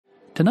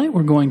Tonight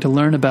we're going to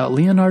learn about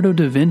Leonardo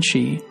da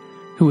Vinci,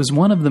 who was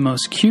one of the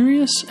most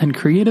curious and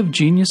creative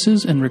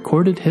geniuses in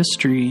recorded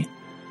history.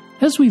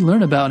 As we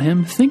learn about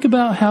him, think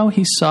about how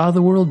he saw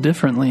the world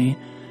differently,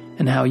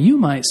 and how you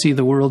might see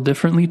the world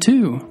differently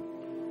too.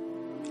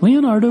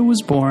 Leonardo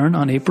was born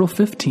on April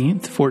 15,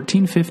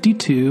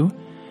 1452,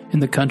 in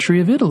the country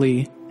of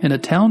Italy, in a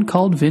town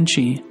called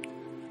Vinci.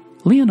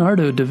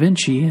 Leonardo da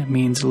Vinci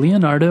means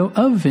Leonardo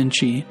of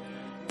Vinci,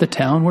 the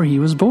town where he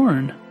was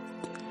born.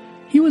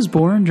 He was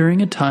born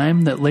during a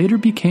time that later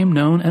became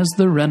known as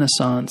the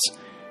Renaissance,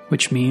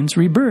 which means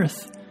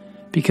rebirth,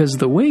 because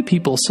the way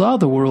people saw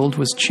the world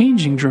was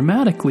changing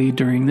dramatically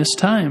during this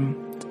time.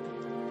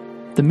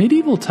 The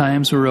medieval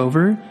times were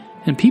over,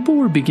 and people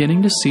were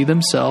beginning to see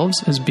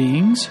themselves as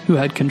beings who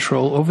had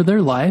control over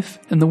their life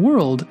and the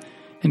world,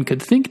 and could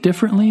think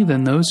differently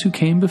than those who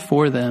came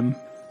before them.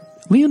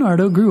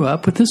 Leonardo grew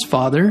up with his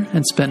father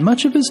and spent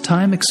much of his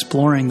time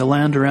exploring the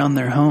land around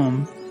their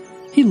home.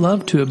 He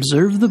loved to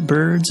observe the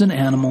birds and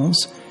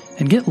animals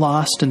and get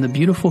lost in the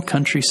beautiful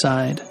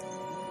countryside.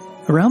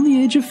 Around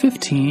the age of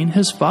 15,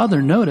 his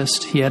father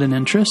noticed he had an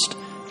interest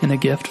and a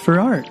gift for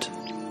art.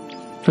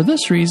 For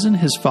this reason,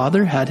 his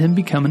father had him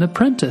become an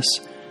apprentice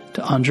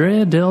to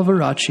Andrea del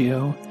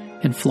Verrocchio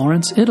in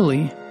Florence,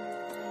 Italy.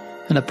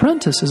 An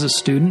apprentice is a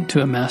student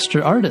to a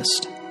master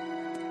artist.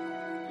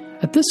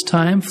 At this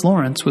time,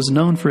 Florence was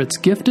known for its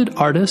gifted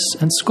artists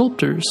and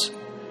sculptors.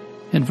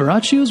 In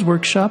Verrocchio's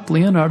workshop,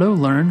 Leonardo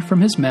learned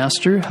from his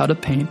master how to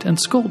paint and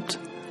sculpt.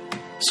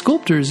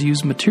 Sculptors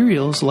use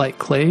materials like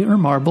clay or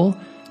marble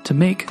to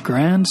make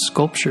grand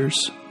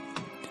sculptures.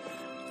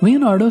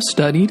 Leonardo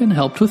studied and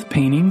helped with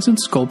paintings and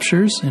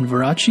sculptures in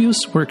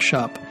Verrocchio's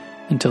workshop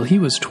until he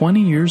was 20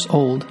 years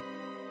old.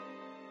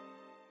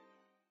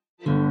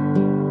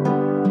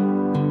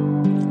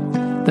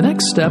 The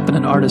next step in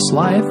an artist's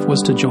life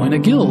was to join a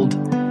guild,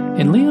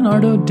 and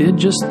Leonardo did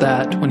just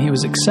that when he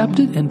was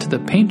accepted into the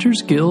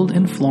Painters Guild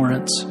in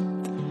Florence.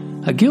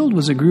 A guild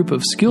was a group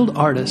of skilled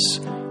artists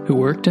who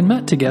worked and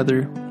met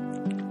together.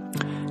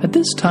 At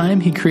this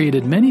time, he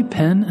created many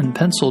pen and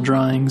pencil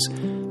drawings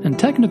and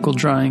technical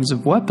drawings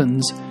of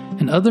weapons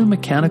and other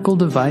mechanical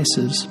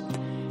devices.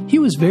 He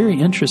was very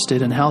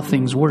interested in how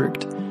things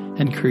worked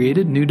and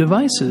created new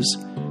devices.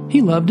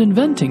 He loved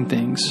inventing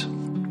things.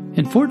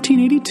 In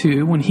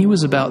 1482, when he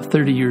was about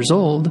 30 years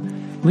old,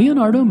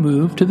 Leonardo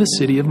moved to the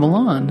city of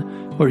Milan,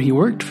 where he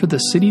worked for the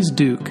city's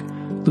duke,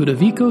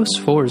 Ludovico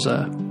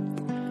Sforza.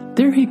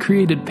 There he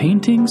created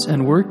paintings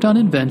and worked on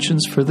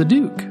inventions for the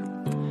duke.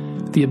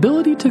 The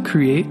ability to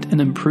create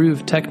and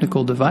improve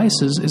technical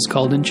devices is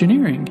called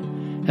engineering,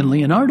 and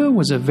Leonardo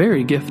was a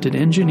very gifted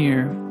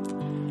engineer.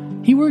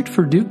 He worked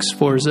for Duke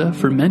Sforza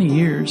for many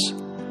years.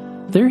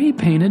 There he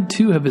painted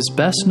two of his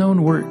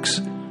best-known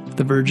works,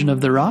 The Virgin of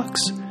the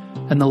Rocks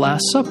and The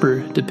Last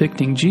Supper,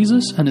 depicting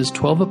Jesus and his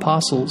 12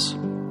 apostles.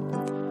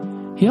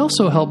 He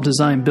also helped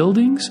design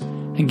buildings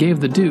and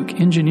gave the Duke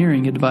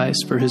engineering advice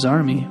for his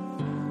army.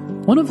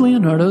 One of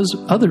Leonardo's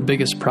other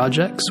biggest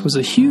projects was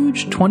a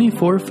huge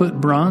 24-foot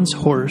bronze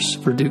horse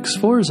for Duke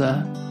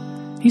Sforza.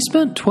 He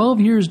spent 12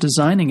 years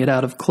designing it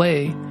out of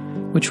clay,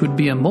 which would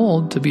be a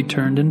mold to be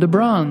turned into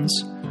bronze.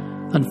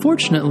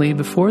 Unfortunately,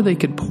 before they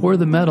could pour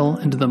the metal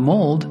into the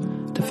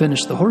mold to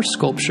finish the horse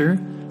sculpture,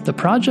 the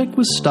project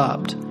was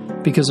stopped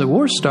because a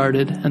war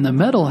started and the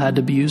metal had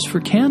to be used for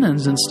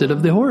cannons instead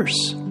of the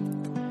horse.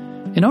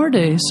 In our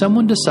day,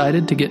 someone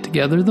decided to get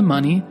together the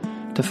money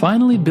to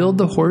finally build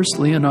the horse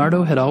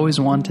Leonardo had always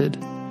wanted.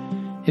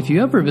 If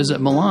you ever visit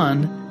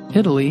Milan,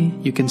 Italy,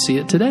 you can see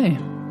it today.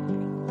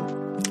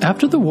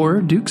 After the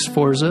war, Duke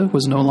Sforza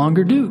was no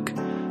longer duke,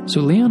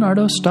 so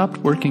Leonardo stopped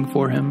working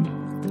for him.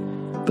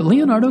 But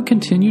Leonardo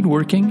continued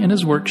working in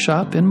his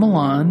workshop in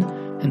Milan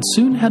and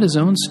soon had his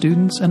own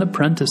students and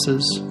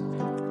apprentices.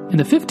 In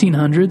the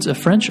 1500s, a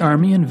French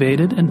army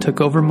invaded and took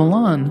over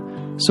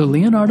Milan, so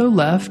Leonardo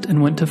left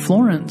and went to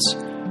Florence,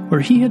 where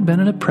he had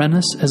been an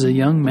apprentice as a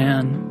young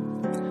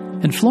man.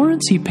 In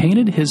Florence, he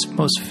painted his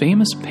most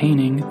famous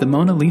painting, the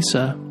Mona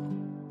Lisa.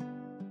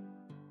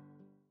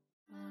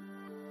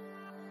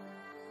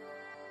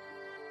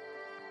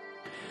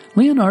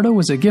 Leonardo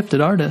was a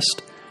gifted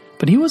artist,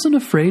 but he wasn't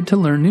afraid to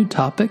learn new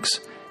topics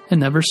and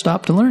never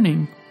stopped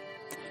learning.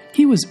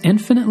 He was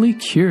infinitely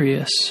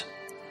curious.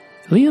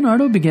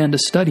 Leonardo began to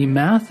study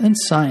math and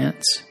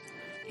science.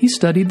 He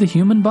studied the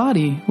human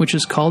body, which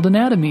is called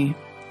anatomy.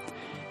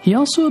 He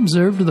also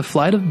observed the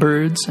flight of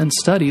birds and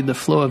studied the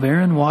flow of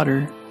air and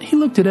water. He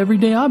looked at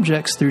everyday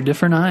objects through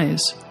different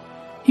eyes.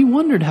 He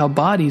wondered how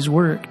bodies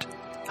worked,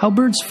 how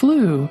birds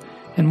flew,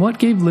 and what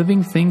gave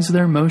living things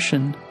their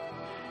motion.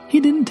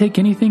 He didn't take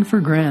anything for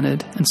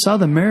granted and saw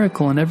the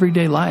miracle in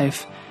everyday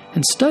life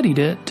and studied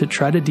it to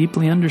try to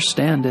deeply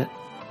understand it.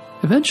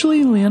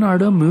 Eventually,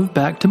 Leonardo moved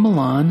back to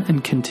Milan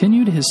and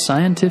continued his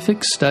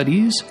scientific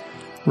studies,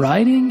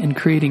 writing and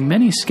creating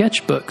many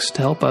sketchbooks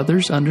to help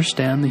others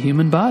understand the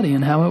human body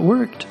and how it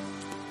worked.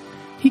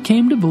 He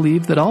came to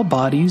believe that all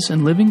bodies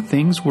and living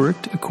things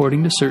worked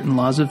according to certain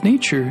laws of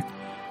nature,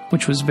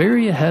 which was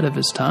very ahead of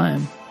his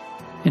time.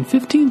 In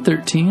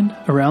 1513,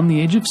 around the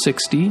age of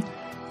 60,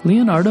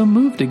 Leonardo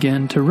moved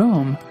again to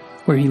Rome,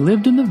 where he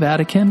lived in the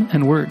Vatican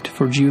and worked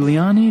for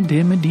Giuliani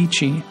de'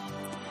 Medici.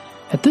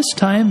 At this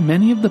time,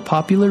 many of the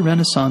popular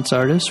Renaissance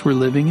artists were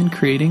living and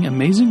creating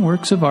amazing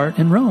works of art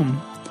in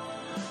Rome.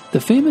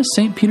 The famous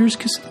St. Peter's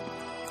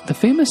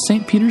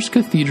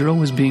Cathedral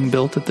was being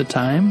built at the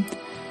time,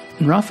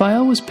 and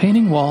Raphael was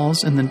painting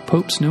walls in the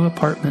Pope's new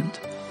apartment.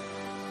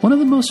 One of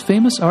the most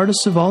famous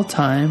artists of all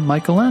time,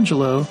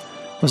 Michelangelo,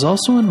 was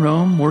also in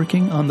Rome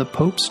working on the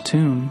Pope's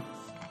tomb.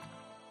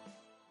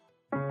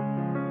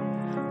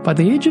 By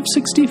the age of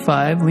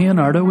 65,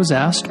 Leonardo was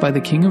asked by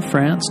the King of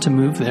France to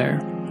move there,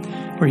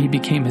 where he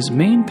became his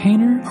main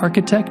painter,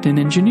 architect, and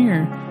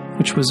engineer,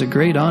 which was a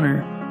great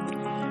honor.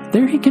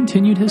 There he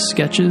continued his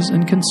sketches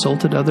and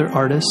consulted other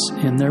artists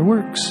in their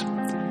works.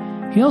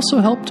 He also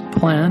helped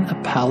plan a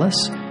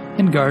palace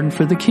and garden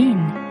for the king.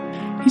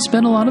 He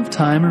spent a lot of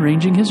time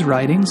arranging his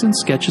writings and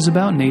sketches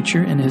about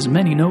nature in his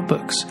many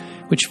notebooks,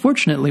 which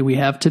fortunately we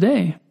have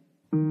today.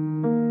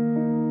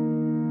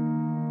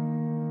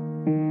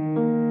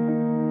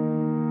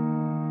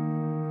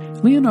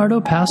 Leonardo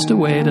passed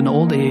away at an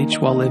old age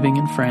while living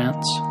in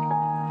France.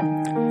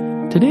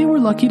 Today we're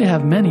lucky to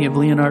have many of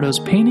Leonardo's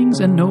paintings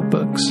and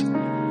notebooks.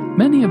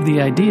 Many of the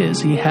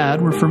ideas he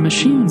had were for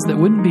machines that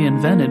wouldn't be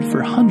invented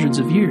for hundreds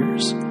of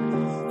years.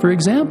 For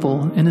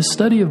example, in his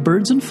study of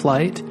birds in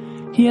flight,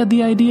 he had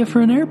the idea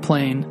for an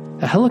airplane,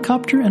 a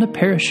helicopter, and a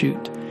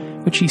parachute,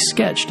 which he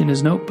sketched in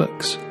his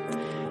notebooks.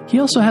 He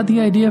also had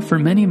the idea for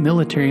many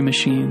military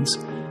machines,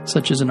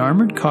 such as an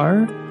armored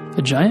car,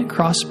 a giant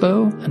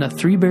crossbow, and a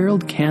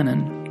 3-barreled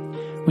cannon.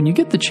 When you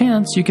get the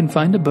chance, you can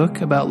find a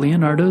book about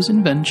Leonardo's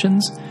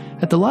inventions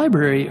at the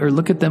library or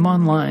look at them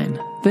online.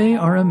 They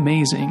are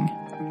amazing.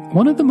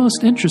 One of the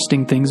most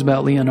interesting things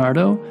about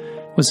Leonardo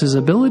was his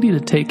ability to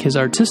take his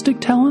artistic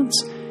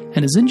talents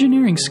and his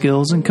engineering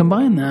skills and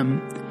combine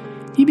them.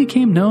 He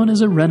became known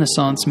as a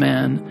Renaissance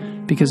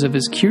man because of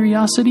his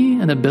curiosity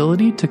and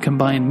ability to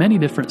combine many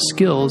different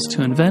skills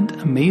to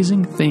invent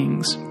amazing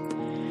things.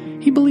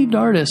 He believed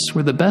artists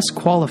were the best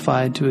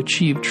qualified to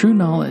achieve true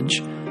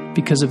knowledge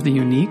because of the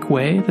unique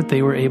way that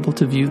they were able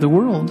to view the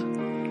world.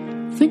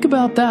 Think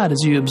about that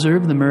as you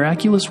observe the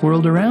miraculous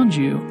world around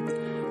you.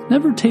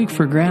 Never take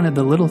for granted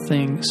the little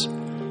things.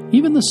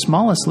 Even the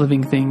smallest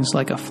living things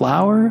like a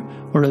flower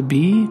or a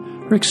bee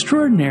are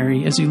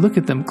extraordinary as you look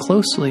at them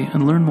closely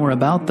and learn more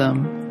about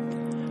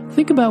them.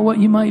 Think about what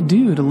you might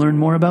do to learn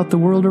more about the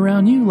world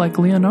around you like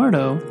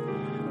Leonardo.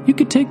 You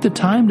could take the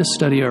time to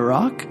study a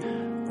rock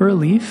or a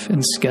leaf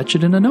and sketch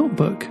it in a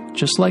notebook,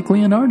 just like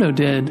Leonardo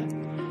did.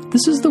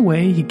 This is the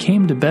way he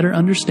came to better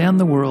understand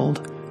the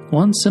world,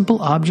 one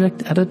simple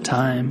object at a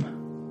time.